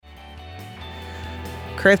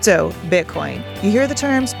Crypto, Bitcoin. You hear the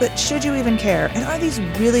terms, but should you even care? And are these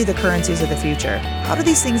really the currencies of the future? How do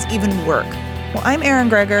these things even work? Well, I'm Aaron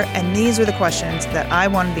Greger, and these were the questions that I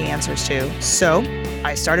wanted the answers to. So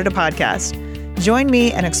I started a podcast. Join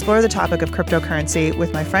me and explore the topic of cryptocurrency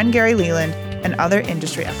with my friend Gary Leland and other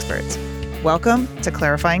industry experts. Welcome to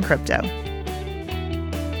Clarifying Crypto.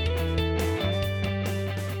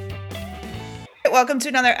 Welcome to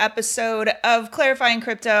another episode of Clarifying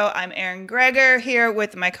Crypto. I'm Aaron Greger here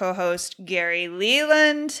with my co-host Gary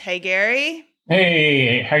Leland. Hey, Gary.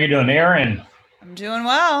 Hey, how you doing, Aaron? I'm doing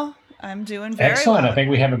well. I'm doing very Excellent. well. I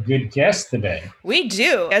think we have a good guest today. We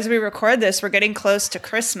do. As we record this, we're getting close to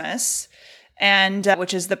Christmas, and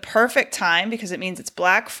which is the perfect time because it means it's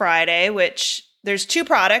Black Friday, which there's two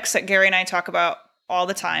products that Gary and I talk about all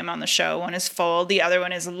the time on the show. One is Fold. The other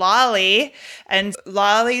one is Lolli. And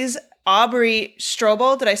Lolli's Aubrey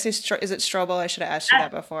Strobel. Did I say, is it Strobel? I should have asked you that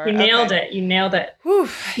before. You nailed it. You nailed it. Whew.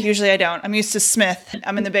 Usually I don't. I'm used to Smith.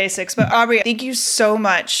 I'm in the basics. But Aubrey, thank you so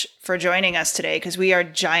much for joining us today because we are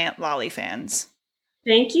giant Lolli fans.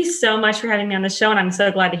 Thank you so much for having me on the show. And I'm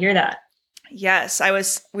so glad to hear that. Yes,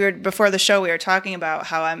 before the show, we were talking about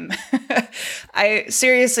how I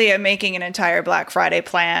seriously am making an entire Black Friday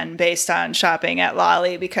plan based on shopping at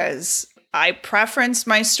Lolli because I preference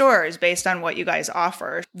my stores based on what you guys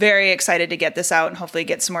offer. Very excited to get this out and hopefully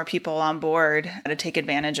get some more people on board to take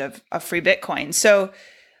advantage of free Bitcoin. So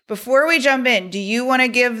before we jump in, do you want to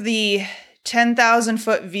give the 10,000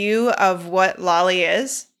 foot view of what Lolli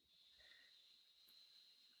is?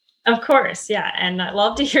 Of course, yeah. And I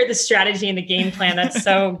love to hear the strategy and the game plan. That's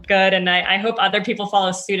so good. And I hope other people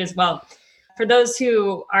follow suit as well. For those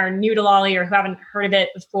who are new to Lolli or who haven't heard of it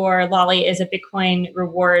before, Lolli is a Bitcoin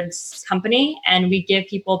rewards company, and we give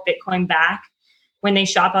people Bitcoin back when they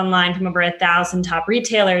shop online from over 1,000 top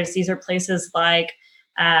retailers. These are places like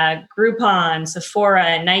Groupon,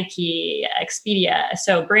 Sephora, Nike, Expedia.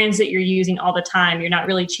 So brands that you're using all the time. You're not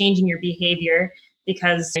really changing your behavior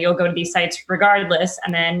because you'll go to these sites regardless.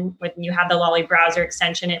 And then when you have the Lolli browser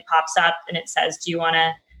extension, it pops up and it says, do you want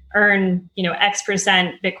to earn,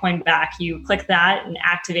 X% Bitcoin back? You click that and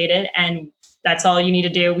activate it. And that's all you need to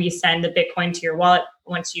do. We send the Bitcoin to your wallet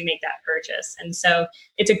once you make that purchase. And so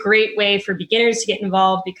it's a great way for beginners to get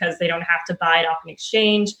involved because they don't have to buy it off an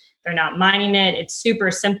exchange. They're not mining it. It's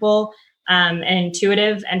super simple and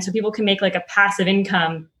intuitive. And so people can make like a passive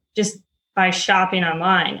income just by shopping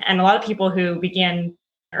online. And a lot of people who began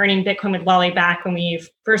earning Bitcoin with Lolli back when we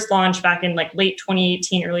first launched back in like late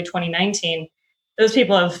 2018, early 2019, those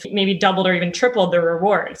people have maybe doubled or even tripled their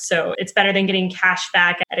rewards. So it's better than getting cash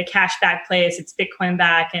back at a cash back place. It's Bitcoin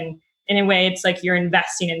back. And in a way, it's like you're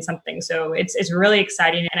investing in something. So it's really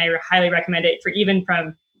exciting. And I highly recommend it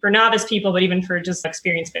for novice people, but even for just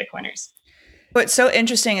experienced Bitcoiners. What's so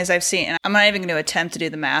interesting is I've seen, and I'm not even going to attempt to do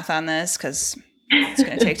the math on this because it's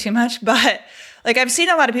going to take too much, but like I've seen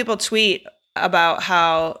a lot of people tweet about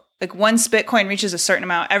how like once Bitcoin reaches a certain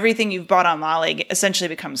amount, everything you've bought on Lolli essentially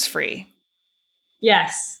becomes free.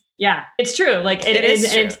 Yes. Yeah, it's true. Like it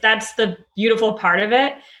is. And that's the beautiful part of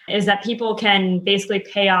it is that people can basically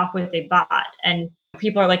pay off what they bought. And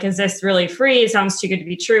people are like, is this really free? It sounds too good to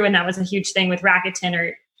be true. And that was a huge thing with Rakuten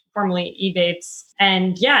or formerly Ebates.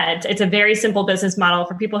 And yeah, it's a very simple business model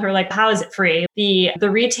for people who are like, how is it free? The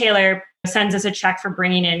retailer sends us a check for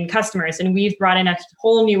bringing in customers. And we've brought in a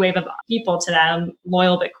whole new wave of people to them,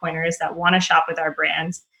 loyal Bitcoiners that want to shop with our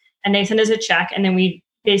brands. And they send us a check and then we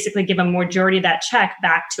basically give a majority of that check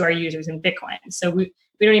back to our users in Bitcoin. So we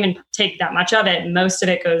don't even take that much of it. Most of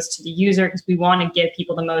it goes to the user because we want to give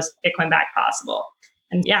people the most Bitcoin back possible.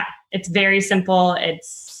 And yeah, it's very simple.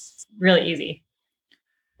 It's really easy.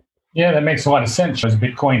 Yeah, that makes a lot of sense. As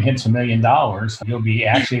Bitcoin hits $1 million, you'll be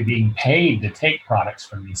actually being paid to take products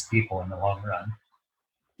from these people in the long run.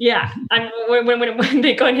 Yeah, when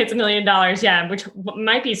Bitcoin hits $1 million, yeah, which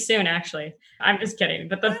might be soon, actually. I'm just kidding,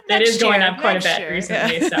 but it is going up quite a bit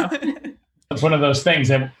recently. Yeah. So it's one of those things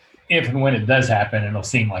that if and when it does happen, it'll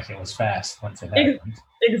seem like it was fast once it happens.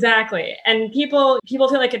 Exactly. And people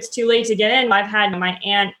feel like it's too late to get in. I've had my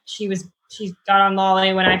aunt, she got on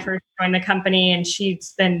Lolli when I first joined the company, and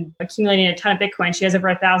she's been accumulating a ton of Bitcoin. She has over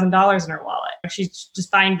 $1,000 in her wallet. She's just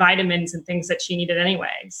buying vitamins and things that she needed anyway.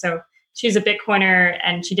 So she's a Bitcoiner,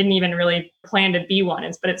 and she didn't even really plan to be one.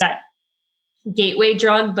 But it's that gateway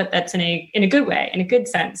drug, but that's in a good way, in a good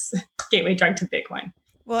sense, gateway drug to Bitcoin.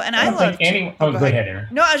 Well, and I love. Go ahead, Aaron.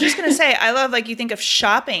 No, I was just going to say, I love like you think of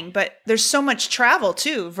shopping, but there's so much travel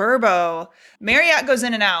too. Vrbo, Marriott goes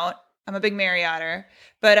in and out. I'm a big Marriotter,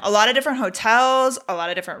 but a lot of different hotels, a lot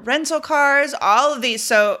of different rental cars, all of these.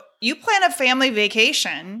 So you plan a family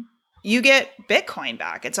vacation, you get Bitcoin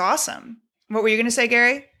back. It's awesome. What were you going to say,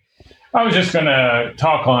 Gary? I was just going to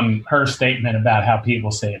talk on her statement about how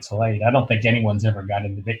people say it's late. I don't think anyone's ever got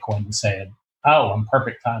into Bitcoin and said, "Oh, I'm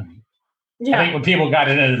perfect timing." Yeah. I think when people got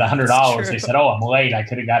in at $100, they said, "Oh, I'm late. I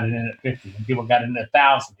could have got it in at 50." When people got in at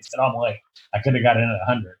 1,000, they said, "Oh, I'm late. I could have got in at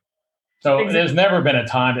 100." So There's never been a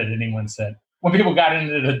time that anyone said, when people got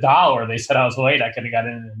in at $1, they said, "I was late. I could have got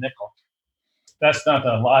in at a nickel." That's not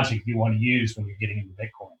the logic you want to use when you're getting into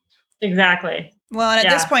Bitcoin. Exactly. Well, and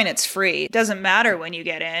at this point, it's free. It doesn't matter when you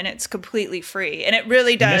get in. It's completely free. And it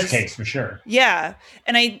really does. In this case, for sure. Yeah.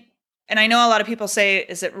 And I know a lot of people say,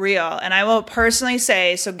 is it real? And I will personally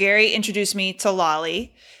say, so Gary introduced me to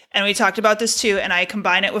Lolly, and we talked about this too, and I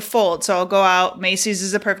combine it with Fold. So I'll go out, Macy's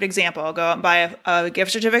is a perfect example. I'll go out and buy a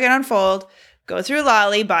gift certificate on Fold, go through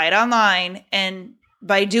Lolly, buy it online, and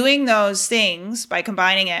by doing those things, by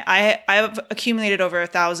combining it, I've accumulated over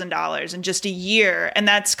 $1,000 in just a year. And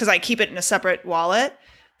that's because I keep it in a separate wallet.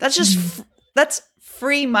 That's just, that's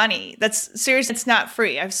free money. That's seriously, it's not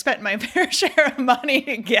free. I've spent my fair share of money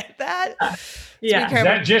to get that. Yeah. Is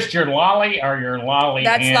that just your Lolly or your Lolly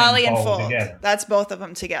That's and Lolly and Fold Fold together? That's both of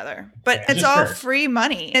them together. But it's all free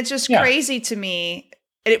money. It's just crazy to me.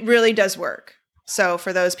 It really does work. So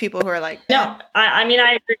for those people who are like, no, I mean,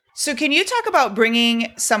 I agree. So can you talk about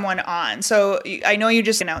bringing someone on? So I know you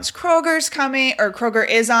just announced Kroger's coming, or Kroger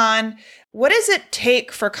is on. What does it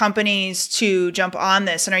take for companies to jump on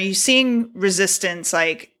this? And are you seeing resistance?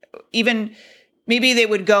 Like even maybe they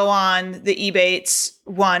would go on the Ebates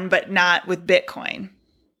one, but not with Bitcoin.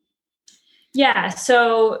 Yeah.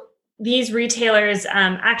 So these retailers,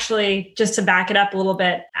 actually, just to back it up a little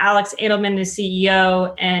bit, Alex Edelman, the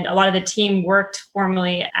CEO, and a lot of the team worked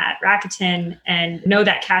formerly at Rakuten and know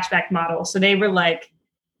that cashback model. So they were like,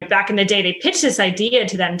 back in the day, they pitched this idea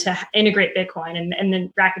to them to integrate Bitcoin, and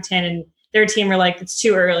then Rakuten and their team were like, "It's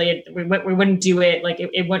too early. We wouldn't do it. Like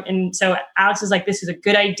it wouldn't." And so Alex was like, "This is a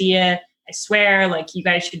good idea. I swear, like you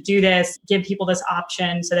guys should do this. Give people this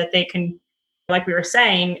option so that they can, like we were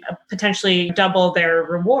saying, potentially double their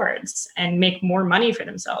rewards and make more money for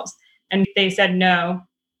themselves." And they said no.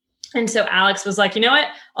 And so Alex was like, "You know what?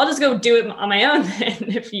 I'll just go do it on my own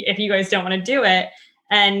if you guys don't want to do it."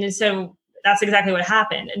 And so that's exactly what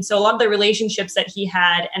happened. And so a lot of the relationships that he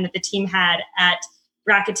had and that the team had at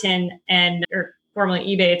Rakuten or formerly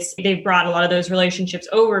Ebates, they've brought a lot of those relationships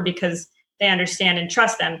over because they understand and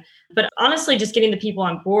trust them. But honestly, just getting the people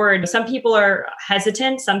on board, some people are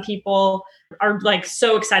hesitant. Some people are like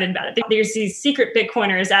so excited about it. There's these secret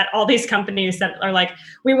Bitcoiners at all these companies that are like,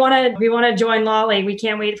 we want to join Lolly. We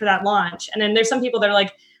can't wait for that launch. And then there's some people that are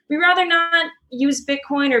like, we rather not use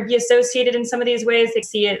Bitcoin or be associated in some of these ways. They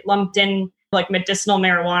see it lumped in like medicinal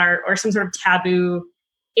marijuana or some sort of taboo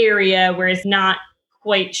area where it's not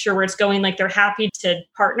quite sure where it's going. Like they're happy to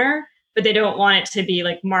partner, but they don't want it to be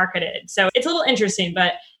like marketed. So it's a little interesting,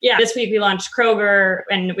 but yeah, this week we launched Kroger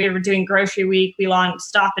and we were doing grocery week. We launched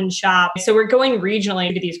Stop and Shop. So we're going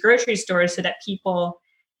regionally to these grocery stores so that people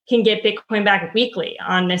can get Bitcoin back weekly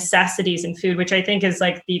on necessities and food, which I think is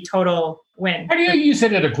like the total win. How do you use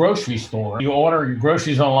it at a grocery store? You order your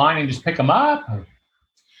groceries online and just pick them up?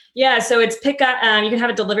 Yeah, so it's pick up. You can have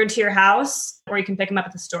it delivered to your house, or you can pick them up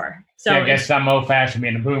at the store. So I guess I'm old-fashioned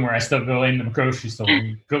being a boomer. I still go into the grocery store,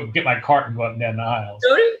 and go get my cart and go up and down the aisles.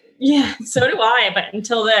 So do I. But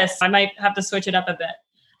until this, I might have to switch it up a bit.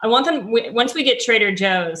 I want them once we get Trader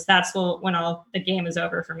Joe's. That's when the game is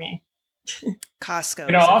over for me.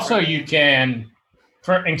 Costco. Also you can,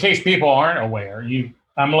 in case people aren't aware,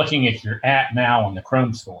 I'm looking at your app now on the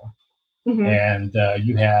Chrome store, and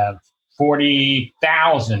you have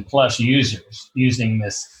 40,000 plus users using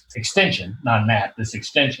this extension, not an app, this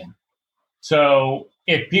extension. So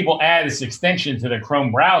if people add this extension to the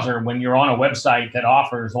Chrome browser, when you're on a website that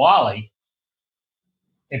offers Lolly,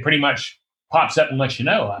 it pretty much pops up and lets you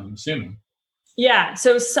know, I'm assuming. Yeah.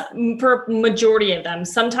 So for majority of them,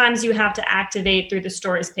 sometimes you have to activate through the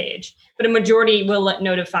stores page, but a majority will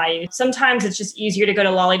notify you. Sometimes it's just easier to go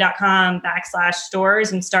to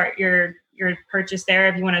lolly.com/stores and start your purchase there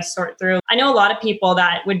if you want to sort through. I know a lot of people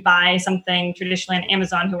that would buy something traditionally on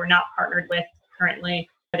Amazon who are not partnered with currently.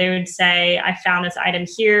 They would say, I found this item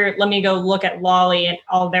here. Let me go look at Lolly and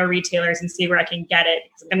all their retailers and see where I can get it.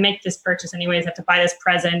 I'm going to make this purchase anyways. I have to buy this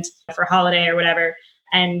present for holiday or whatever.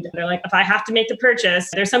 And they're like, if I have to make the purchase,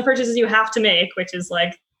 there's some purchases you have to make, which is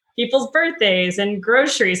like people's birthdays and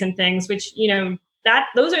groceries and things, which,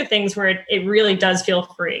 those are things where it really does feel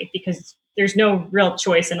free because there's no real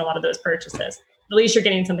choice in a lot of those purchases. At least you're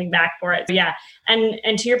getting something back for it. So yeah.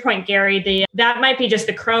 And to your point, Gary, that might be just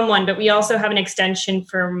the Chrome one, but we also have an extension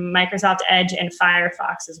for Microsoft Edge and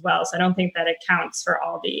Firefox as well. So I don't think that it counts for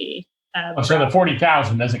all the So the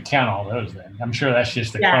 40,000 doesn't count all those then. I'm sure that's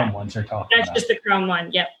just the Chrome ones they're talking about. That's just the Chrome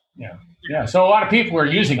one. Yep. Yeah. So a lot of people are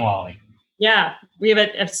using Lolly. Yeah. We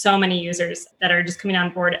have so many users that are just coming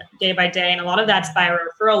on board day by day. And a lot of that's by a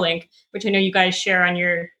referral link, which I know you guys share on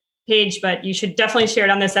your page, but you should definitely share it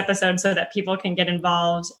on this episode so that people can get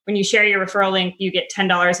involved. When you share your referral link, you get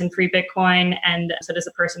 $10 in free Bitcoin. And so does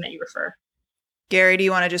the person that you refer. Gary, do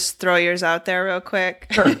you want to just throw yours out there real quick?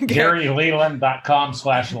 Sure.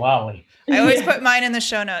 GaryLeland.com/Lolly. I always put mine in the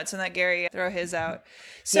show notes and let Gary throw his out.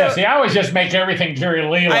 So, see, I always just make everything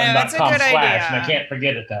GaryLeland.com/ and I can't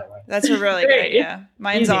forget it that way. That's a really good idea.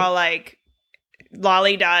 Mine's all like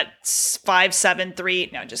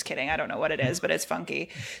lolly.573. No, just kidding. I don't know what it is, but it's funky.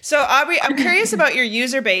 So Aubrey, I'm curious about your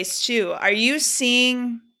user base too. Are you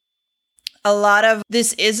seeing a lot of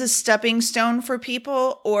this is a stepping stone for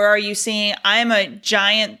people, or are you seeing I'm a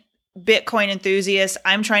giant Bitcoin enthusiast,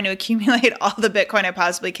 I'm trying to accumulate all the Bitcoin I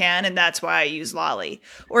possibly can, and that's why I use Lolly?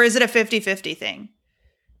 Or is it a 50-50 thing?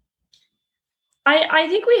 I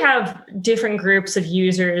think we have different groups of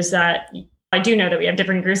users that I do know that we have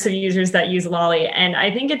different groups of users that use Lolly. And I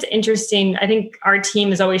think it's interesting. I think our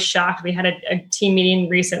team is always shocked. We had a team meeting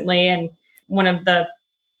recently, and one of the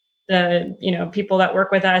people that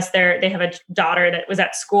work with us, they have a daughter that was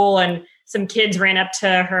at school, and some kids ran up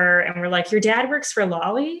to her and were like, "Your dad works for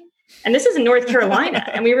Lolly?" And this is in North Carolina.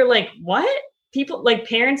 And we were like, "What?" People, like,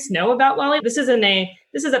 parents know about Lolly. This is at a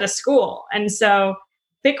school. And so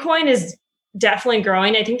Bitcoin is definitely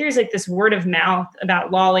growing. I think there's like this word of mouth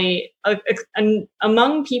about Lolly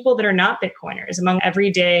among people that are not Bitcoiners, among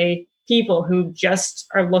everyday people who just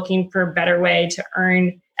are looking for a better way to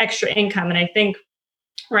earn extra income. And I think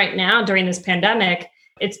right now during this pandemic,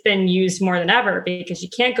 it's been used more than ever because you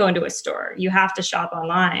can't go into a store. You have to shop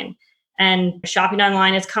online, and shopping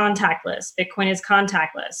online is contactless. Bitcoin is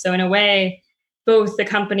contactless. So in a way, both the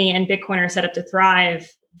company and Bitcoin are set up to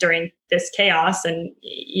thrive during this chaos. And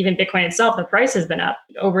even Bitcoin itself, the price has been up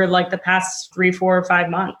over like the past 3, 4, 5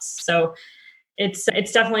 months. So it's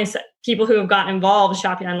definitely people who have gotten involved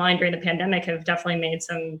shopping online during the pandemic have definitely made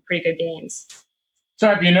some pretty good gains. So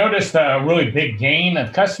have you noticed a really big gain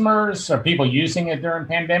of customers or people using it during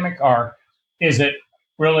pandemic, or is it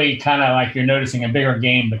really kind of like you're noticing a bigger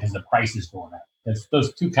gain because the price is going up? Because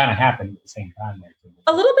those two kind of happen at the same time.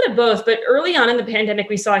 A little bit of both, but early on in the pandemic,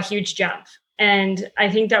 we saw a huge jump. And I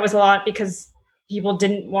think that was a lot because people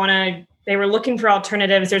they were looking for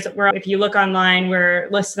alternatives. If you look online, we're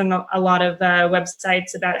listed on a lot of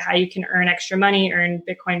websites about how you can earn extra money, earn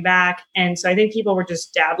Bitcoin back. And so I think people were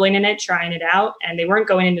just dabbling in it, trying it out, and they weren't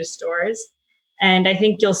going into stores. And I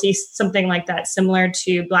think you'll see something like that similar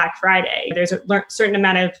to Black Friday. There's a certain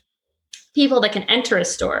amount of people that can enter a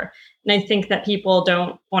store. And I think that people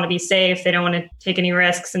don't want to be safe. They don't want to take any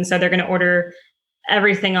risks. And so they're going to order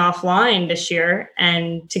everything offline this year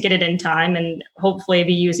and to get it in time, and hopefully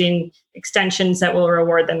be using extensions that will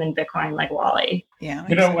reward them in Bitcoin like Lolly. Yeah.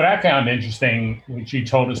 What I found interesting, which you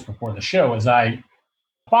told us before the show, is I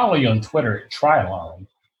follow you on Twitter at TryLolly.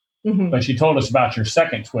 Mm-hmm. But you told us about your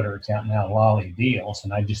second Twitter account now, Lolly Deals.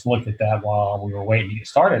 And I just looked at that while we were waiting to get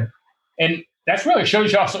started. And that's really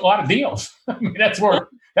shows you also a lot of deals. I mean,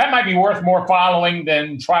 that might be worth more following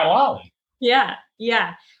than TryLolly. Yeah.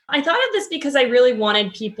 I thought of this because I really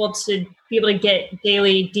wanted people to be able to get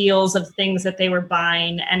daily deals of things that they were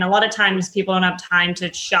buying. And a lot of times people don't have time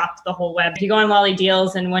to shop the whole web. If you go on Lolly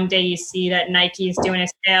Deals and one day you see that Nike is doing a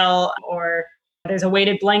sale, or there's a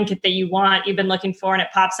weighted blanket that you've been looking for, and it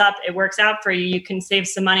pops up, it works out for you, you can save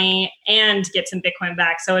some money and get some Bitcoin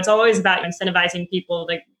back. So it's always about incentivizing people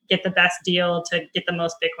to get the best deal to get the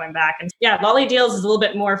most Bitcoin back. And yeah, Lolly Deals is a little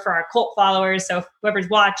bit more for our cult followers. So whoever's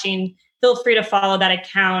watching, feel free to follow that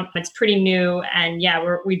account. It's pretty new. And yeah,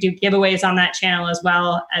 we do giveaways on that channel as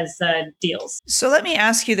well as deals. So let me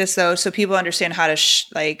ask you this though, so people understand how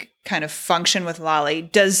to kind of function with Lolly.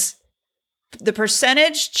 Does the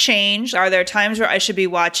percentage change? Are there times where I should be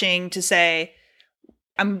watching to say,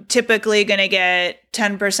 I'm typically going to get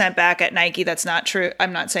 10% back at Nike? That's not true.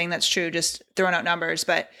 I'm not saying that's true, just throwing out numbers,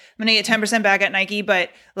 but I'm going to get 10% back at Nike, but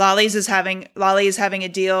Lolly is having a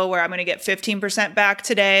deal where I'm going to get 15% back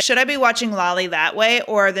today. Should I be watching Lolly that way,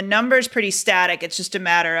 or are the numbers pretty static? It's just a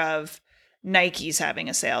matter of Nike's having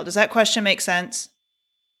a sale. Does that question make sense?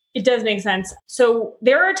 It does make sense. So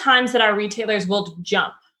there are times that our retailers will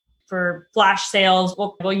jump for flash sales.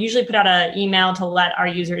 We'll usually put out an email to let our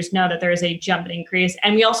users know that there is a jump and increase.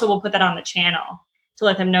 And we also will put that on the channel to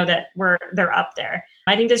let them know that they're up there.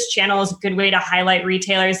 I think this channel is a good way to highlight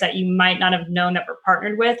retailers that you might not have known that we're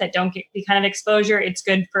partnered with, that don't get the kind of exposure. It's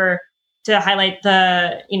good to highlight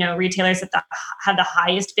the retailers that have the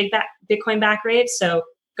highest Bitcoin back rates. So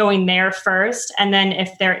going there first. And then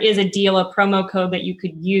if there is a deal, a promo code that you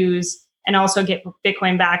could use and also get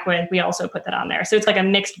Bitcoin back with, we also put that on there. So it's like a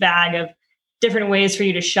mixed bag of different ways for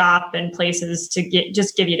you to shop and places to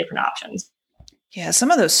give you different options. Yeah,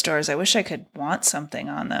 some of those stores, I wish I could want something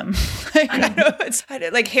on them.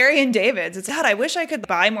 Like Harry and David's. It's God, I wish I could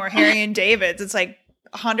buy more Harry and David's. It's like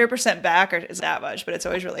 100% back, or is that much, but it's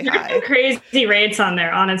always really high. Crazy rates on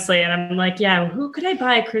there, honestly. And I'm like, yeah, who could I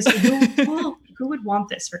buy at Christmas? Who would want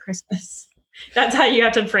this for Christmas? That's how you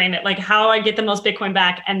have to frame it. Like how I get the most Bitcoin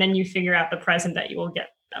back, and then you figure out the present that you will get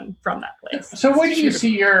them from that place. So where do you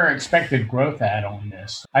see your expected growth at on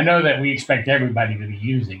this? I know that we expect everybody to be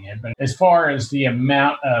using it, but as far as the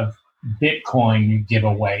amount of Bitcoin you give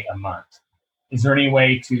away a month, is there any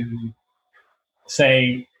way to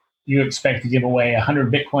say you expect to give away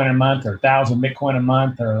 100 Bitcoin a month or 1,000 Bitcoin a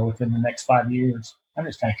month or within the next 5 years? I'm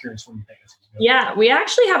just kind of curious what you think this is going. Yeah, we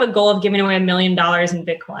actually have a goal of giving away $1 million in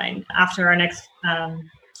Bitcoin after our next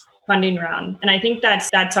funding round. And I think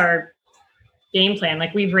that's our game plan.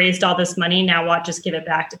 Like we've raised all this money, now what, just give it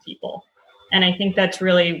back to people. And I think that's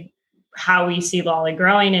really how we see Lolli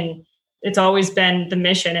growing. And it's always been the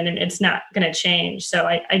mission, and it's not going to change. So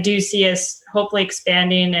I do see us hopefully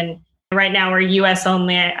expanding. And right now we're US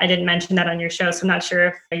only. I didn't mention that on your show, so I'm not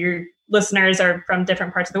sure if your listeners are from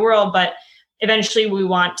different parts of the world, but eventually we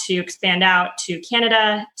want to expand out to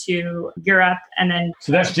Canada, to Europe, and then...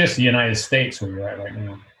 So that's just the United States where you're at right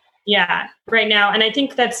now. Yeah, right now. And I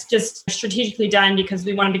think that's just strategically done because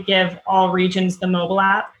we wanted to give all regions the mobile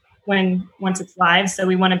app once it's live. So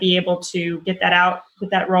we want to be able to get that out,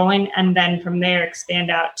 get that rolling, and then from there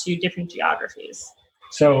expand out to different geographies.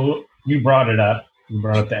 So you brought it up. You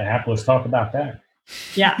brought up the app. Let's talk about that.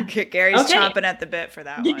 Yeah. Gary's chomping at the bit for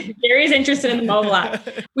that one. Gary's interested in the mobile app.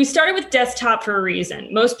 We started with desktop for a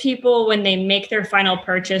reason. Most people, when they make their final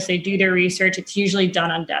purchase, they do their research. It's usually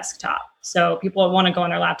done on desktop. So people want to go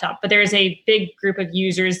on their laptop. But there's a big group of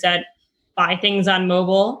users that buy things on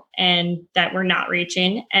mobile and that we're not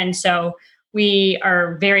reaching. And so we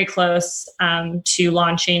are very close to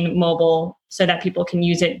launching mobile so that people can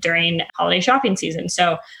use it during holiday shopping season.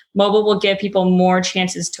 So mobile will give people more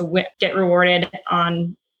chances to get rewarded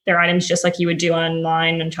on their items, just like you would do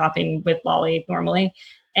online and shopping with Lolli normally.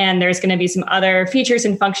 And there's going to be some other features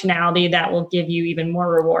and functionality that will give you even more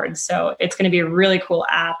rewards. So it's going to be a really cool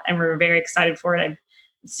app, and we're very excited for it. I've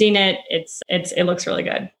seen it. It looks really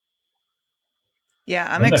good. Yeah,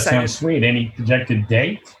 I'm excited. That sounds sweet. Any projected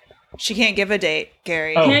date? She can't give a date,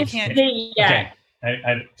 Gary. Can't date yet.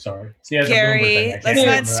 Okay. Sorry. Gary, let's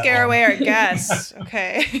not scare away our guests.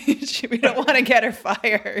 Okay. We don't want to get her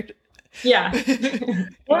fired. Yeah.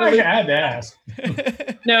 Well, I had to ask.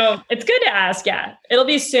 No, it's good to ask. Yeah. It'll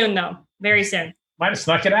be soon, though. Very soon. Might have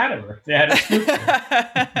snuck it out of her. They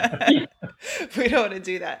had We don't want to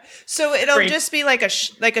do that. So it'll just be like a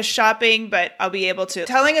shopping, but I'll be able to,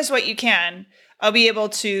 telling us what you can, I'll be able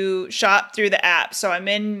to shop through the app. So I'm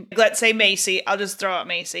in, let's say Macy. I'll just throw out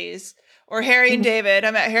Macy's. Or Harry and David.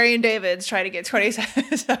 I'm at Harry and David's trying to get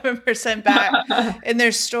 27% back in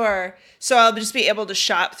their store. So I'll just be able to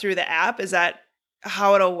shop through the app. Is that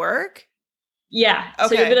how it'll work? Yeah. Okay.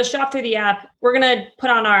 So you'll be able to shop through the app. We're going to put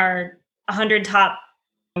on our 100 top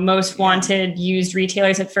most wanted used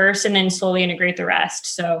retailers at first, and then slowly integrate the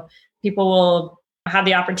rest. So people will have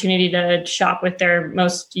the opportunity to shop with their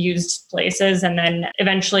most used places. And then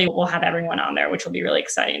eventually we'll have everyone on there, which will be really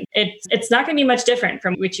exciting. It's not going to be much different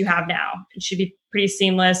from what you have now. It should be pretty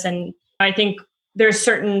seamless. And I think there's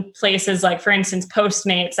certain places, like for instance,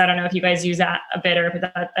 Postmates. I don't know if you guys use that a bit or if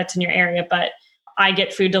that's in your area, but I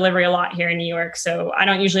get food delivery a lot here in New York. So I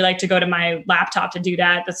don't usually like to go to my laptop to do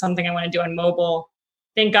that. That's something I want to do on mobile.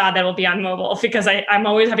 Thank God that will be on mobile, because I'm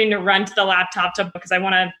always having to run to the laptop because I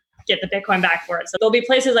want to get the Bitcoin back for it. So there'll be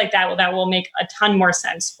places like that that will make a ton more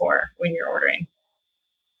sense for when you're ordering.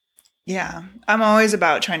 Yeah, I'm always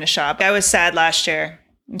about trying to shop. I was sad last year.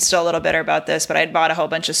 I'm still a little bitter about this, but I'd bought a whole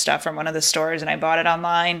bunch of stuff from one of the stores and I bought it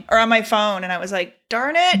online or on my phone. And I was like,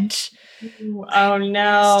 darn it. Oh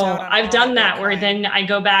no. I've done that where then I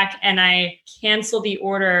go back and I cancel the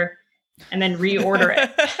order and then reorder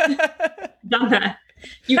it. Done that.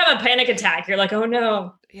 You have a panic attack. You're like, oh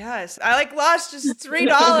no. Yes. I lost just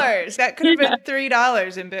 $3. That could have been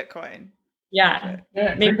 $3 in Bitcoin. Yeah.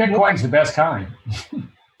 Bitcoin's the best kind.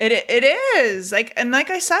 It is. Like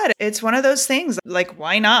I said, it's one of those things. Like,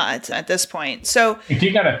 why not at this point? So if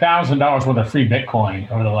you got $1,000 worth of free Bitcoin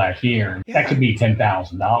over the last year, that could be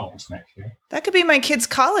 $10,000 next year. That could be my kids'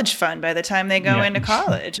 college fund by the time they go into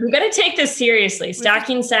college. We've got to take this seriously.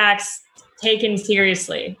 Stacking sacks taken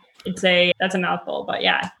seriously. That's a mouthful, but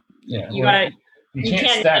yeah. You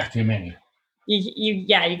can't stack too many.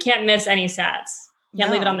 you can't miss any sats.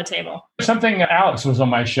 Can't leave it on the table. Something Alex was on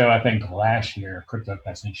my show, I think last year,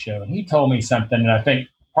 CryptoCustom show, and he told me something that I think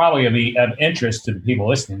probably will be of interest to the people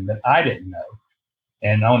listening that I didn't know.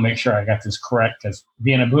 And I want to make sure I got this correct because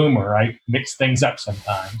being a boomer, I mix things up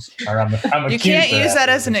sometimes. Or I'm you can't use that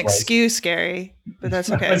as an excuse, Gary, but that's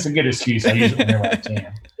okay. That's a good excuse. I use it whenever I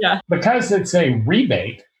can. Yeah. Because it's a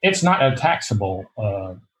rebate, it's not a taxable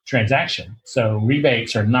transaction. So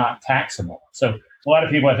rebates are not taxable. So a lot of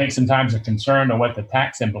people, I think, sometimes are concerned on what the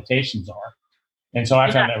tax implications are. And so I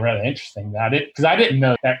found that rather interesting. Because I didn't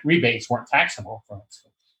know that rebates weren't taxable, for instance.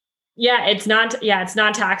 Yeah, it's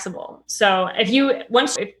not taxable. So if you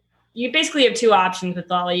basically have two options with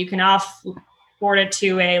Lolli, you can offboard it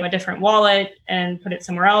to a different wallet and put it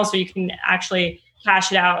somewhere else, or you can actually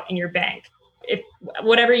cash it out in your bank. If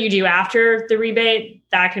whatever you do after the rebate,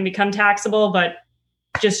 that can become taxable, but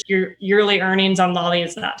just your yearly earnings on Lolli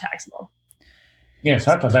is not taxable. Yes,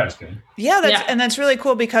 I thought that was good. Yeah, and that's really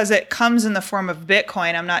cool because it comes in the form of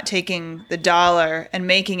Bitcoin. I'm not taking the dollar and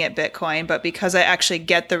making it Bitcoin, but because I actually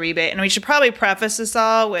get the rebate. And we should probably preface this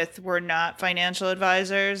all with we're not financial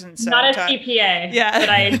advisors. And so not a CPA, but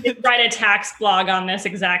I did write a tax blog on this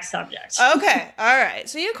exact subject. Okay, all right.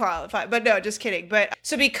 So you qualify. But no, just kidding. But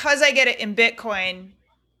so because I get it in Bitcoin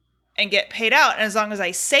and get paid out, and as long as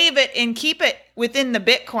I save it and keep it within the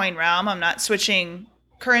Bitcoin realm, I'm not switching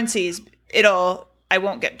currencies, I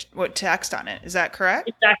won't get taxed on it. Is that correct?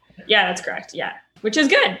 Exactly. Yeah, that's correct. Yeah. Which is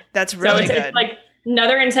good. That's really good. It's like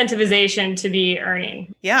another incentivization to be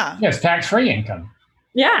earning. Yeah. Yes, tax-free income.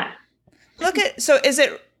 Yeah. So is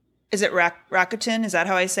it Rakuten? Is that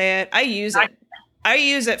how I say it? I use it. I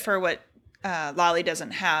use it for what Lolli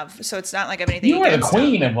doesn't have. So it's not like I have anything. You are the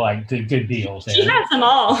queen of like the good deals. She has them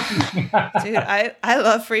all. Dude, I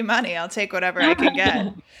love free money. I'll take whatever I can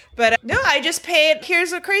get. But no, I just paid.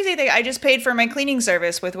 Here's the crazy thing. I just paid for my cleaning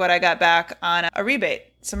service with what I got back on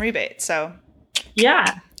some rebate. So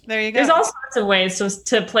yeah, there you go. There's all sorts of ways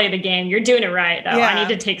to play the game. You're doing it right, though. Yeah. I need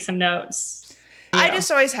to take some notes. I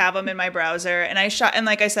just always have them in my browser, and and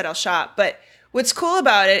like I said, I'll shop. But what's cool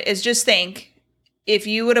about it is just think if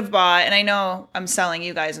you would have bought, and I know I'm selling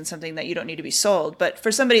you guys on something that you don't need to be sold, but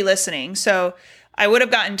for somebody listening, so I would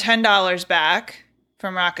have gotten $10 back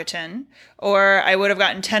from Rakuten, or I would have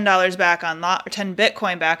gotten $10 back on 10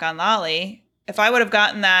 Bitcoin back on Lolli. If I would have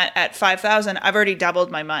gotten that at 5,000, I've already doubled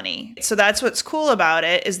my money. So that's what's cool about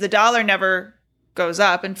it is the dollar never goes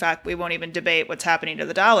up. In fact, we won't even debate what's happening to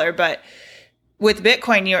the dollar, but with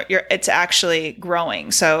Bitcoin, it's actually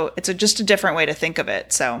growing. So it's just a different way to think of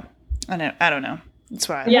it. So I don't know. That's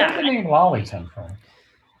why. Where did the name Lolli come from?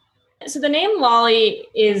 So the name Lolli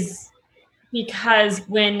is because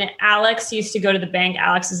when Alex used to go to the bank,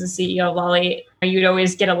 Alex is the CEO of Lolli, you'd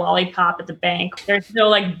always get a lollipop at the bank. There's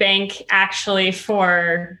no bank actually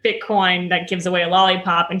for Bitcoin that gives away a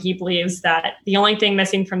lollipop. And he believes that the only thing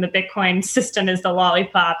missing from the Bitcoin system is the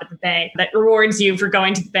lollipop at the bank that rewards you for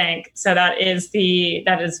going to the bank. So that is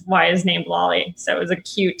why it's named Lolli. So it was a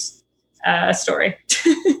cute story.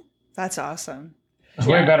 That's awesome. It's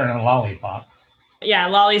way better than a lollipop. Yeah,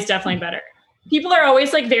 Lolli's definitely better. People are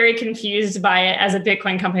always very confused by it as a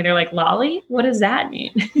Bitcoin company. They're like, Lolli? What does that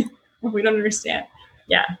mean? We don't understand.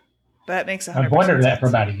 Yeah. But it makes 100% I've wondered that sense. for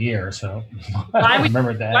about a year, so I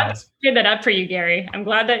remember that. I cleared that up for you, Gary. I'm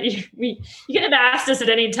glad that you could have asked us at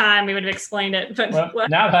any time. We would have explained it. But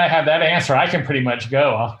now that I have that answer, I can pretty much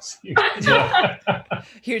go.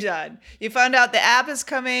 You're done. You found out the app is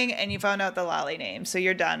coming, and you found out the Lolli name, so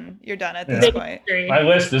you're done. You're done at this point. My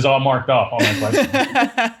list is all marked off. All my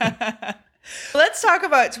questions. Let's talk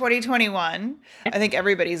about 2021. I think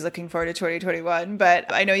everybody's looking forward to 2021,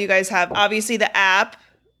 but I know you guys have obviously the app.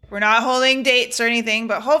 We're not holding dates or anything,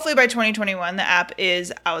 but hopefully by 2021, the app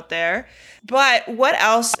is out there. But what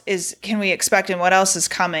else can we expect and what else is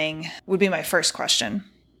coming would be my first question.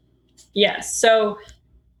 Yes. So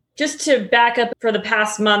just to back up, for the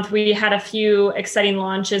past month, we had a few exciting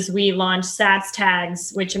launches. We launched Sats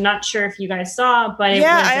tags, which I'm not sure if you guys saw, but I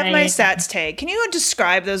have my Sats tag. Can you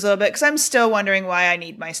describe those a little bit? Because I'm still wondering why I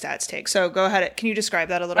need my Sats tag. So go ahead. Can you describe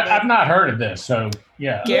that a little bit? I've not heard of this, so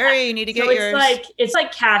yeah. Gary, you need to get yours. It's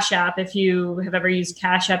like Cash App. If you have ever used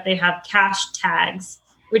Cash App, they have cash tags,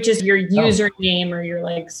 which is your username or your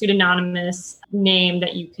pseudonymous name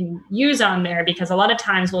that you can use on there. Because a lot of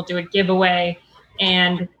times we'll do a giveaway,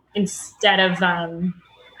 and instead of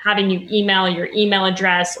having you email your email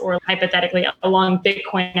address or hypothetically a long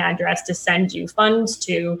Bitcoin address to send you funds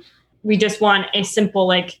to, we just want a simple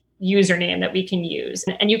username that we can use.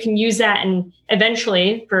 And you can use that, and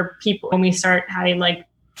eventually for people, when we start having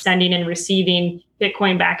sending and receiving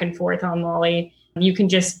Bitcoin back and forth on Lolli, you can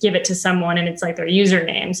just give it to someone and it's like their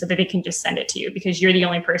username so that they can just send it to you because you're the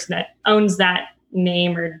only person that owns that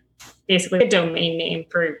name or basically a domain name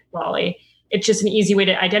for Lolly. It's just an easy way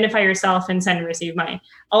to identify yourself and send and receive money.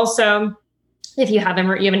 Also, if you have an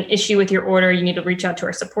issue with your order, you need to reach out to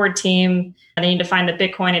our support team and they need to find the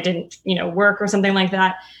Bitcoin. It didn't, work or something like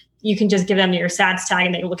that. You can just give them your SATS tag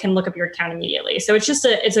and they can look up your account immediately. So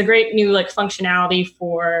it's a great new functionality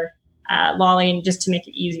for Lolly and just to make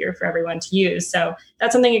it easier for everyone to use. So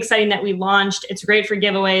that's something exciting that we launched. It's great for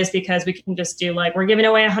giveaways because we can just do we're giving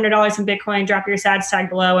away $100 in Bitcoin, drop your SATS tag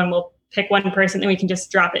below and we'll pick one person and we can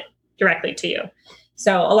just drop it directly to you.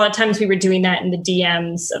 So a lot of times we were doing that in the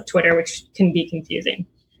DMs of Twitter, which can be confusing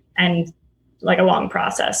and a long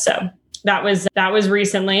process. So that was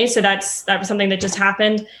recently. So that was something that just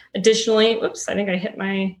happened. Additionally, oops, I think I hit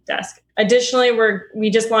my desk. Additionally, we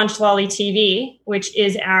just launched Lolly TV, which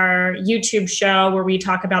is our YouTube show where we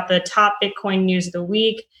talk about the top Bitcoin news of the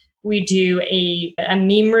week. We do a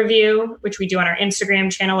meme review, which we do on our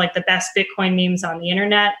Instagram channel, the best Bitcoin memes on the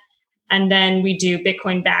internet. And then we do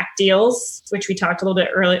Bitcoin back deals, which we talked a little bit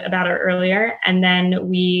about earlier. And then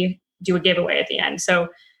we do a giveaway at the end. So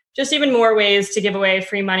just even more ways to give away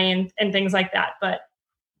free money and things like that. But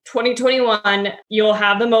 2021, you'll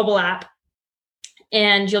have the mobile app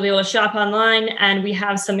and you'll be able to shop online. And we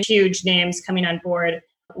have some huge names coming on board,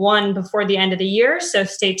 one before the end of the year. So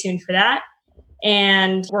stay tuned for that.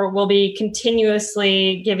 And we'll be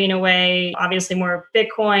continuously giving away, obviously, more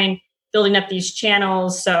Bitcoin, building up these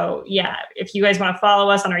channels. So yeah, if you guys want to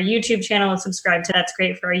follow us on our YouTube channel and subscribe to that's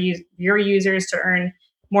great for your users to earn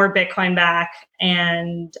more Bitcoin back.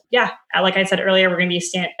 And yeah, like I said earlier, we're going to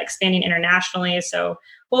be expanding internationally. So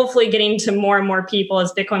hopefully getting to more and more people,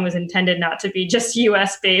 as Bitcoin was intended not to be just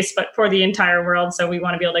US based, but for the entire world. So we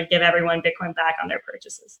want to be able to give everyone Bitcoin back on their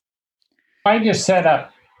purchases. I just set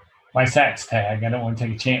up my SATS tag. I don't want to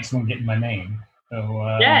take a chance on getting my name.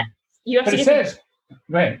 So yeah, you have but to it says,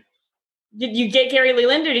 go ahead. Did you get Gary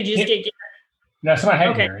Leland or did you just get Gary? No, so I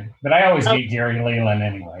had Gary, but I always get Gary Leland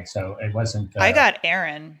anyway, so it wasn't. I got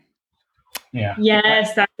Aaron. Yeah.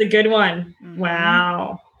 Yes, that's a good one. Mm-hmm.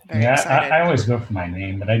 Wow. Very excited. I always go for my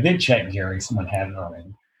name, but I did check Gary. Someone had it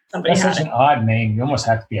already. That's such an odd name. You almost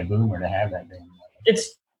have to be a boomer to have that name.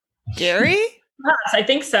 It's Gary? Yes, I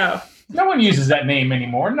think so. No one uses that name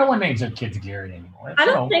anymore. No one names their kids Gary anymore. I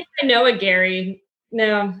don't think I know a Gary.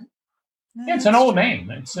 No. Yeah, it's an old name.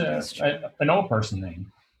 It's an old person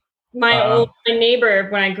name. My neighbor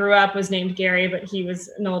when I grew up was named Gary, but he was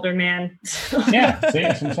an older man. Yeah, see,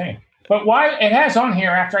 that's what I'm saying. But why it has on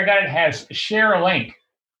here after I got it has share a link.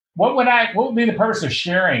 What would be the purpose of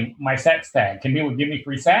sharing my SATS tag? Can people give me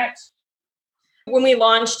free SATS? When we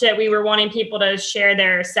launched it, we were wanting people to share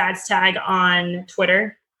their SATS tag on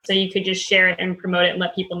Twitter. So you could just share it and promote it and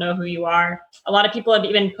let people know who you are. A lot of people have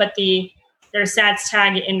even put their SATS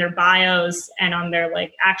tag in their bios and on their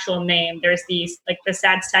actual name. There's these the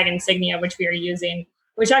SATS tag insignia, which we are using,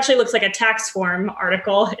 which actually looks like a tax form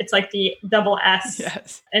article. It's the double S.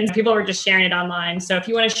 Yes. And people were just sharing it online. So if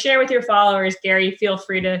you want to share with your followers, Gary, feel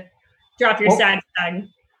free to drop your SATS tag.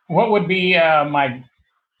 What would be my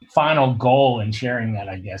final goal in sharing that,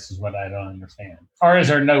 I guess, is what I don't understand. Or is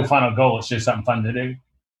there no final goal? It's just something fun to do?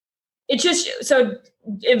 It's just so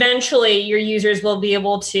eventually your users will be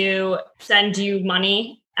able to send you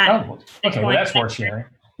money. Okay, well, that's worth sharing.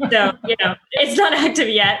 So, it's not active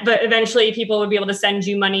yet, but eventually people would be able to send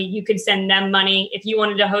you money. You could send them money. If you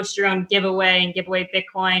wanted to host your own giveaway and give away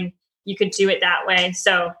Bitcoin, you could do it that way.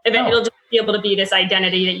 So it'll just be able to be this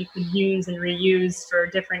identity that you could use and reuse for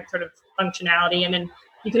different sort of functionality. And then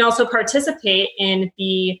you can also participate in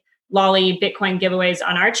the Lolly Bitcoin giveaways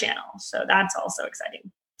on our channel. So that's also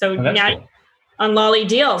exciting. So now cool. On Lolly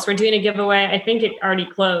Deals, we're doing a giveaway. I think it already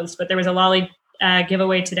closed, but there was a Lolly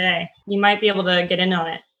giveaway today. You might be able to get in on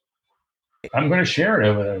it. I'm going to share it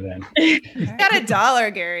over there then. I got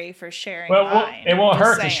 $1, Gary, for sharing. Well, it won't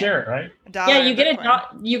hurt to share it, right? Yeah, you get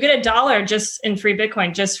 $1 just in free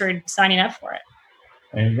Bitcoin just for signing up for it.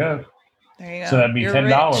 There you go. There you go. So that'd be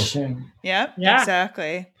 $10. Yep. Yeah,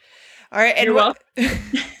 exactly. All right, and you're welcome.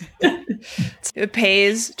 It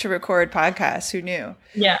pays to record podcasts. Who knew?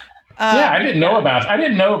 Yeah. I didn't know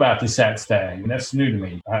about the SATS tag. That's new to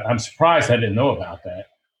me. I'm surprised I didn't know about that.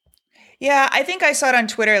 Yeah, I think I saw it on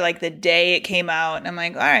Twitter the day it came out, and I'm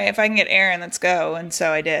like, all right, if I can get Aaron, let's go. And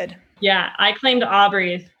so I did. Yeah, I claimed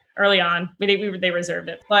Aubrey early on. They reserved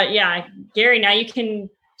it, but yeah, Gary, now you can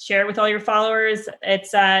share it with all your followers.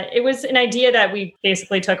 It was an idea that we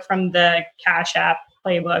basically took from the Cash App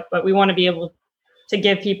playbook, but we want to be able to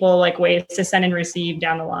give people ways to send and receive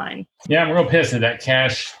down the line. Yeah, I'm real pissed at that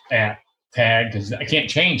Cash App tag because I can't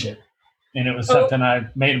change it. And it was something I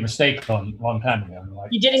made a mistake on a long time ago. Like,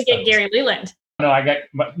 you didn't get Gary Leland. No, I got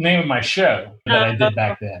the name of my show that I did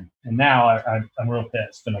back then. And now I'm real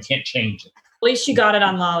pissed and I can't change it. At least you got it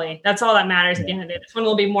on Lolly. That's all that matters at the end of it. This one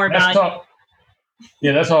will be more valuable.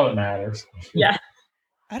 That's all that matters. Yeah.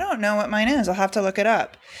 I don't know what mine is. I'll have to look it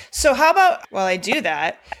up. So how about, while I do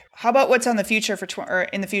that, how about what's on the future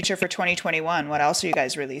in the future for 2021? What else are you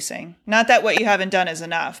guys releasing? Not that what you haven't done is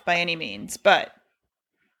enough by any means, but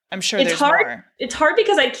I'm sure there's more. It's hard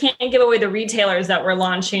because I can't give away the retailers that we're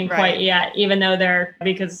launching quite yet, even though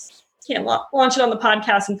because can't launch it on the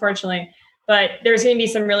podcast, unfortunately. But there's going to be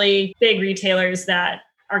some really big retailers that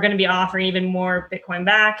are going to be offering even more Bitcoin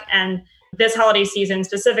back. And this holiday season,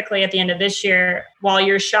 specifically at the end of this year, while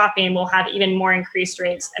you're shopping, we'll have even more increased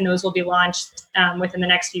rates, and those will be launched within the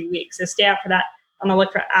next few weeks. So stay out for that. I'm going to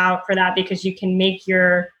look out for that because you can make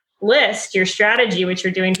your list, your strategy, which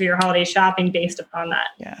you're doing for your holiday shopping based upon that.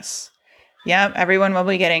 Yes. Yeah, everyone will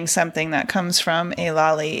be getting something that comes from a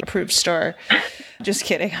Lolly approved store. Just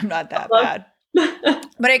kidding. I'm not that bad.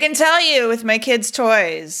 But I can tell you with my kids'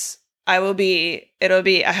 toys, I have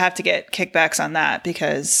to get kickbacks on that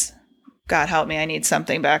because God help me, I need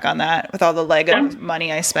something back on that with all the Lego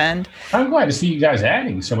money I spend. I'm glad to see you guys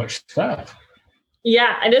adding so much stuff.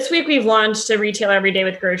 Yeah, and this week we've launched a retailer every day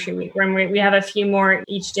with Grocery Week. We have a few more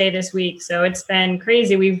each day this week, so it's been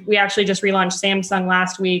crazy. We actually just relaunched Samsung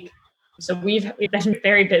last week, so we've been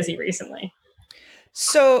very busy recently.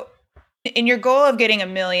 So, in your goal of getting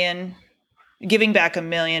giving back $1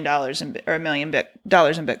 million or $1 million in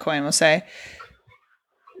Bitcoin, we'll say,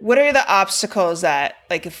 what are the obstacles that,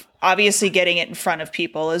 like, if obviously getting it in front of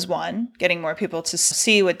people is one, getting more people to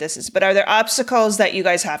see what this is, but are there obstacles that you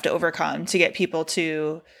guys have to overcome to get people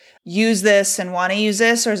to use this and want to use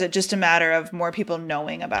this, or is it just a matter of more people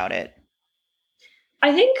knowing about it?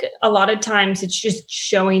 I think a lot of times it's just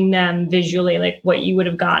showing them visually, like what you would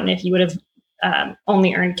have gotten if you would have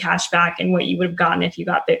only earned cash back and what you would have gotten if you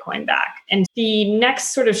got Bitcoin back. And the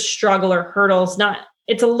next sort of struggle or hurdles,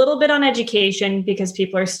 it's a little bit on education because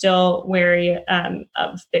people are still wary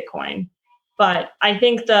of Bitcoin. But I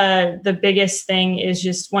think the biggest thing is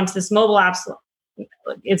just once this mobile app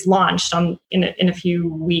is launched in a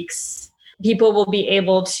few weeks, people will be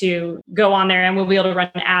able to go on there and we'll be able to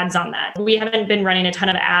run ads on that. We haven't been running a ton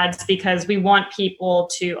of ads because we want people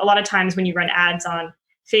to, a lot of times when you run ads on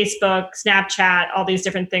Facebook, Snapchat, all these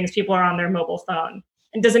different things, people are on their mobile phone.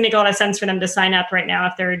 It doesn't make a lot of sense for them to sign up right now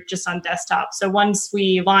if they're just on desktop. So once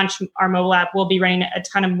we launch our mobile app, we'll be running a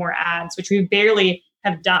ton of more ads, which we barely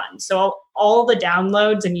have done. So all the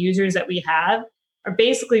downloads and users that we have are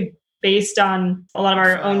basically based on a lot of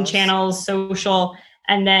our own channels, social,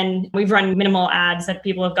 and then we've run minimal ads that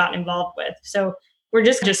people have gotten involved with. So we're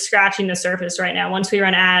just scratching the surface right now. Once we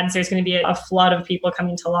run ads, there's going to be a flood of people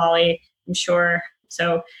coming to Lolly, I'm sure.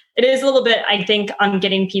 So it is a little bit, I think, on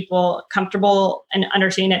getting people comfortable and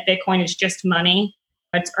understanding that Bitcoin is just money.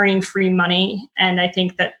 It's earning free money. And I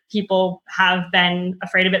think that people have been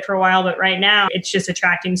afraid of it for a while, but right now it's just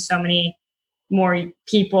attracting so many more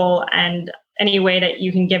people. And any way that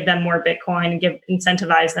you can give them more Bitcoin and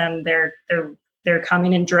incentivize them, they're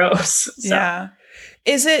coming in droves. So. Yeah.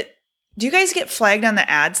 Do you guys get flagged on the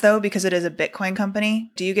ads though, because it is a Bitcoin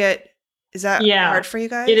company? Is that hard for you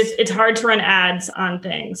guys? It's hard to run ads on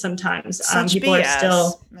things sometimes. People BS, are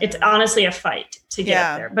still, it's honestly a fight to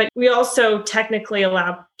get there. But we also technically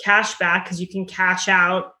allow cash back because you can cash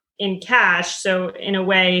out in cash. So in a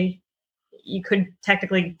way, you could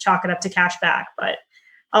technically chalk it up to cash back. But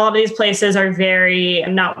all of these places are very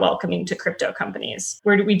not welcoming to crypto companies.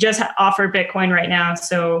 We just offer Bitcoin right now.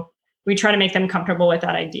 So we try to make them comfortable with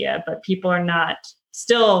that idea. But people are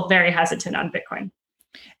still very hesitant on Bitcoin.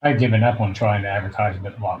 I've given up on trying to advertise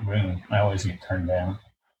with Block Boom. I always get turned down.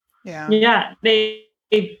 Yeah. Yeah.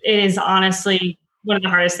 It is honestly one of the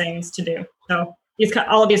hardest things to do. So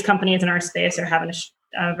all of these companies in our space are having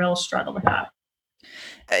a real struggle with that.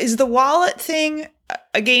 Is the wallet thing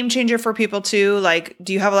a game changer for people too? Like,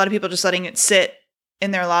 do you have a lot of people just letting it sit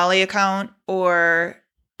in their Lolly account, because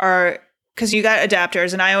you got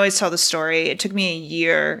adapters, and I always tell the story. It took me a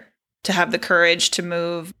year to have the courage to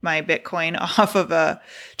move my Bitcoin off of a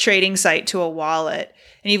trading site to a wallet.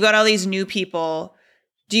 And you've got all these new people.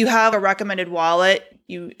 Do you have a recommended wallet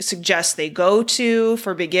you suggest they go to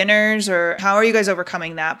for beginners, or how are you guys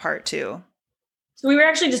overcoming that part too? So we were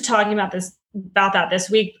actually just talking about that this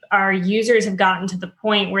week. Our users have gotten to the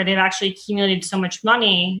point where they've actually accumulated so much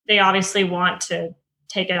money. They obviously want to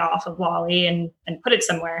take it off of Lolly and put it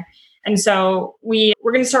somewhere. And so we're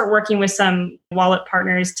going to start working with some wallet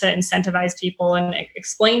partners to incentivize people and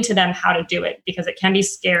explain to them how to do it, because it can be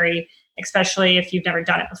scary, especially if you've never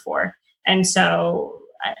done it before. And so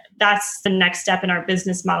that's the next step in our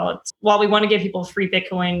business model. While we want to give people free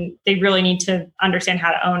Bitcoin, they really need to understand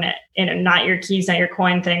how to own it, and not your keys, not your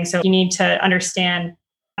coin thing. So you need to understand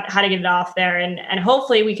how to get it off there. And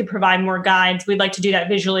hopefully we could provide more guides. We'd like to do that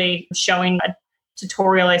visually, showing a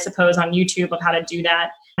tutorial, I suppose, on YouTube of how to do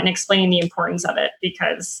that and explaining the importance of it,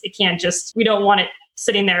 because it can't just, we don't want it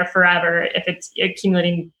sitting there forever if it's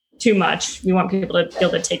accumulating too much. We want people to be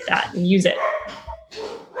able to take that and use it.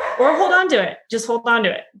 Or hold on to it. Just hold on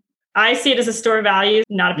to it. I see it as a store of value,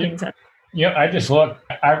 not a payment center. Yeah, I just look.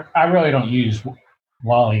 I really don't use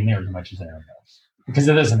Lolli near as much as Aaron does because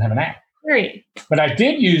it doesn't have an app. Great. But I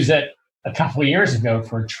did use it a couple of years ago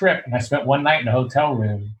for a trip, and I spent one night in a hotel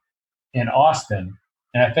room in Austin,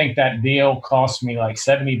 and I think that deal cost me like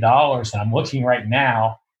 $70. And I'm looking right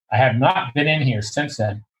now. I have not been in here since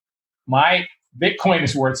then. My Bitcoin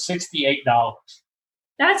is worth $68.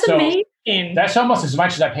 That's amazing. That's almost as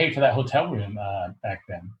much as I paid for that hotel room back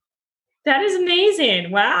then. That is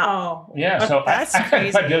amazing. Wow. Yeah, so that's I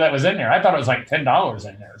crazy. I knew that was in there. I thought it was like $10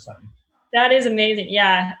 in there or something. That is amazing.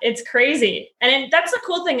 Yeah, it's crazy. And that's the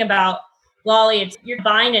cool thing about Lolli. You're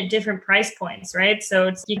buying at different price points, right?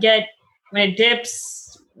 So you get when it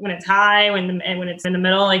dips, when it's high, when it's in the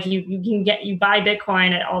middle. Like you buy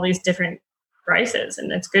Bitcoin at all these different prices,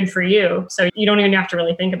 and it's good for you. So you don't even have to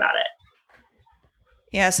really think about it.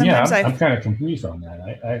 Yeah, sometimes I'm kind of confused on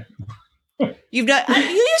that. You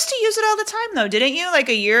used to use it all the time, though, didn't you? Like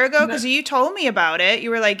a year ago, because you told me about it. You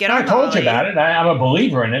were like, "Get on." I told you about it. I'm a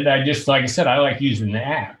believer in it. I just, like I said, I like using the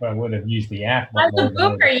app. I would have used the app. As a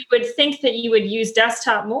boomer, you would think that you would use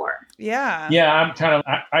desktop more. Yeah. Yeah, I'm kind of.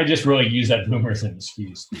 I just really use that boomer as an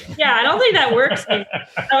excuse. Yeah, I don't think that works. I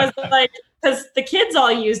was like, because the kids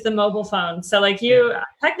all use the mobile phone, so like you,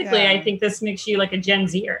 technically, I think this makes you like a Gen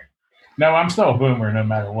Zer. No, I'm still a boomer no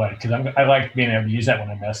matter what, because I like being able to use that when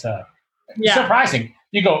I mess up. Yeah. It's surprising.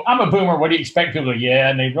 You go, I'm a boomer. What do you expect people to? Yeah,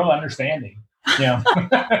 and they're real understanding. Yeah.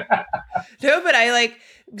 No, but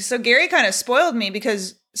so Gary kind of spoiled me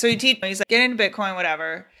because he's like, get into Bitcoin,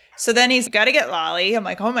 whatever. So then he's got to get Lolli. I'm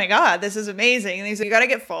like, oh my God, this is amazing. And he's like, you got to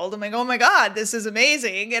get Fold. I'm like, oh my God, this is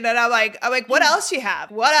amazing. And then I'm like, what else do you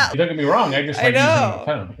have? What else? Don't get me wrong. I just like using the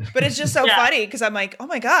phone. But it's just so funny because I'm like, oh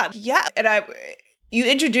my God, yeah. And you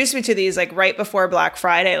introduced me to these like right before Black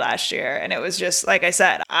Friday last year. And it was just, like I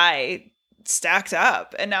said, I stacked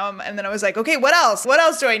up, and then I was like, okay, what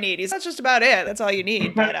else do I need? That's just about it. That's all you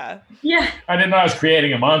need. But yeah, I didn't know I was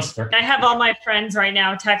creating a monster. I have all my friends right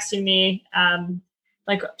now texting me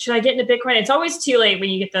like, should I get into Bitcoin? It's always too late when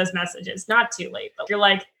you get those messages. Not too late, but you're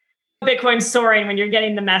like, Bitcoin's soaring. When you're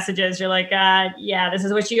getting the messages, you're like, yeah, this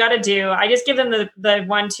is what you got to do. I just give them the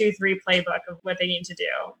 1, 2, 3 playbook of what they need to do.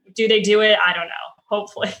 Do they do it? I don't know.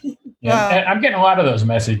 Hopefully. Yeah, I'm getting a lot of those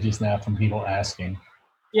messages now from people asking,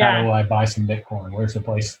 yeah, how do I buy some Bitcoin? Where's the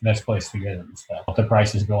best place to get it and stuff? The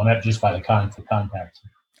price is going up just by the contacts.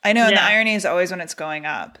 I know, and the irony is always when it's going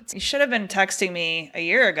up. You should have been texting me a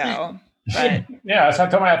year ago. But yeah, so I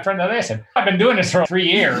told my friend that I said, I've been doing this for 3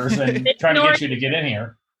 years and trying to get you to get in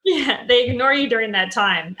here. Yeah, they ignore you during that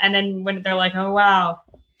time. And then when they're like, oh, wow,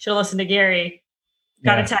 should listen to Gary.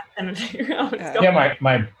 Got to text them and figure out what's going on.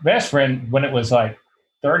 My best friend, when it was like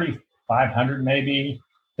 3,500, maybe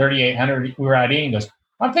 3,800, we were out eating, goes,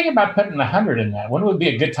 I'm thinking about putting 100 in that. When would be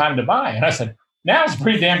a good time to buy? And I said, now's a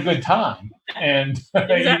pretty damn good time. And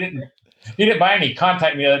exactly. he didn't buy any. He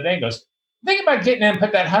contacted me the other day and goes, think about getting in and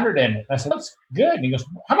put that 100 in it. I said, that's good. And he goes,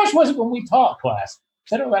 how much was it when we talked last?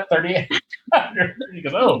 I said, about 3,800. He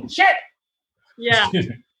goes, oh, shit. Yeah.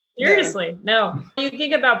 Seriously. No. You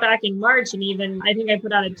think about back in March, and even I think I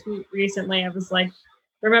put out a tweet recently. I was like,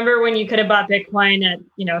 remember when you could have bought Bitcoin at,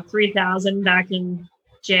 3,000 back in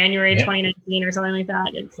January 2019 or something like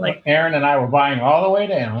that? It's like Aaron and I were buying all the way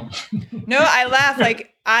down. No, I laugh.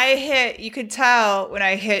 Like you could tell when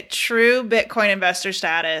I hit true Bitcoin investor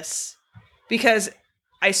status because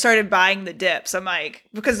I started buying the dips. I'm like,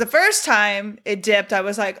 because the first time it dipped, I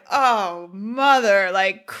was like, oh, mother,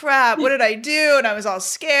 like crap, what did I do? And I was all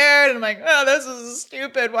scared. And I'm like, oh, this is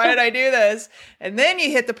stupid. Why did I do this? And then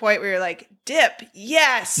you hit the point where you're like, dip,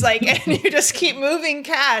 yes. Like, and you just keep moving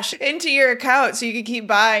cash into your account so you can keep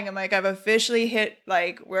buying. I'm like, I've officially hit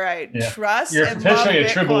like where I trust. You're and officially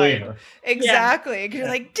love a true Bitcoin. believer. Exactly. You're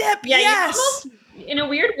like, dip, yes. In a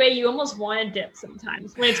weird way, you almost want to dip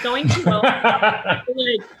sometimes when it's going too low.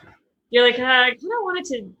 You're like, I kind of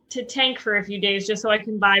wanted to tank for a few days just so I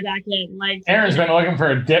can buy back in. Like Aaron's been looking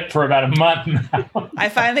for a dip for about a month now. I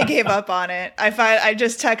finally gave up on it. I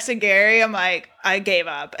just texted Gary. I'm like, I gave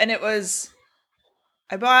up, and it was.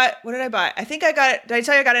 what did I buy? I think did I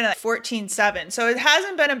tell you I got it at 14.7. So it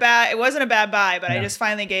wasn't a bad buy, but I just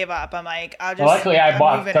finally gave up. I'm like, luckily I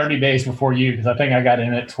bought 30 days before you because I think I got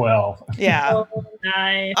in at 12. Yeah. Oh,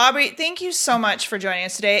 nice. Aubrey, thank you so much for joining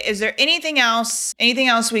us today. Is there anything else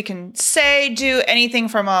we can say, do anything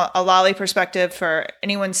from a Lolly perspective for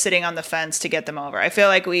anyone sitting on the fence to get them over? I feel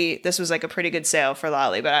like this was like a pretty good sale for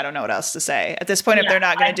Lolly, but I don't know what else to say. At this point, if they're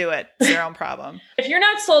not going to do it, it's their own problem. If you're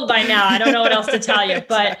not sold by now, I don't know what else to tell you.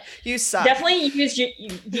 But you suck. Definitely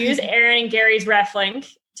use Aaron and Gary's ref link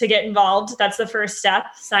to get involved. That's the first step.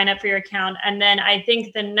 Sign up for your account. And then I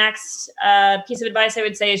think the next piece of advice I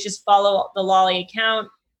would say is just follow the Lolly account,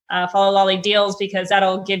 follow Lolly Deals, because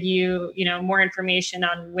that'll give you, more information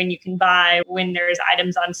on when you can buy, when there's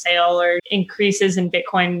items on sale or increases in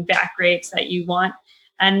Bitcoin back rates that you want.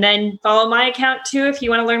 And then follow my account too if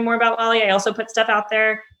you want to learn more about Lolly. I also put stuff out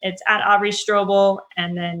there. It's at Aubrey Strobel.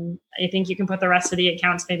 And then I think you can put the rest of the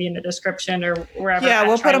accounts maybe in the description or wherever. Yeah,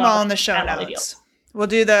 we'll put them all in the show notes. We'll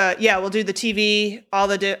do the TV, all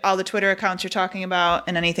the Twitter accounts you're talking about,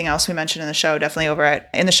 and anything else we mentioned in the show, definitely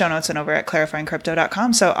in the show notes and over at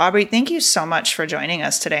clarifyingcrypto.com. So Aubrey, thank you so much for joining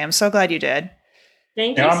us today. I'm so glad you did.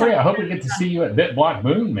 Thank you. Aubrey, I hope we get to see you at BitBlock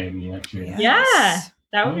Moon maybe next year. Yes. Yeah,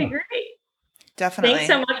 that would be great. Definitely. Thanks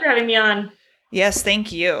so much for having me on. Yes,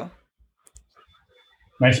 thank you.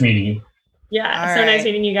 Nice meeting you. Yeah, nice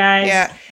meeting you guys. Yeah.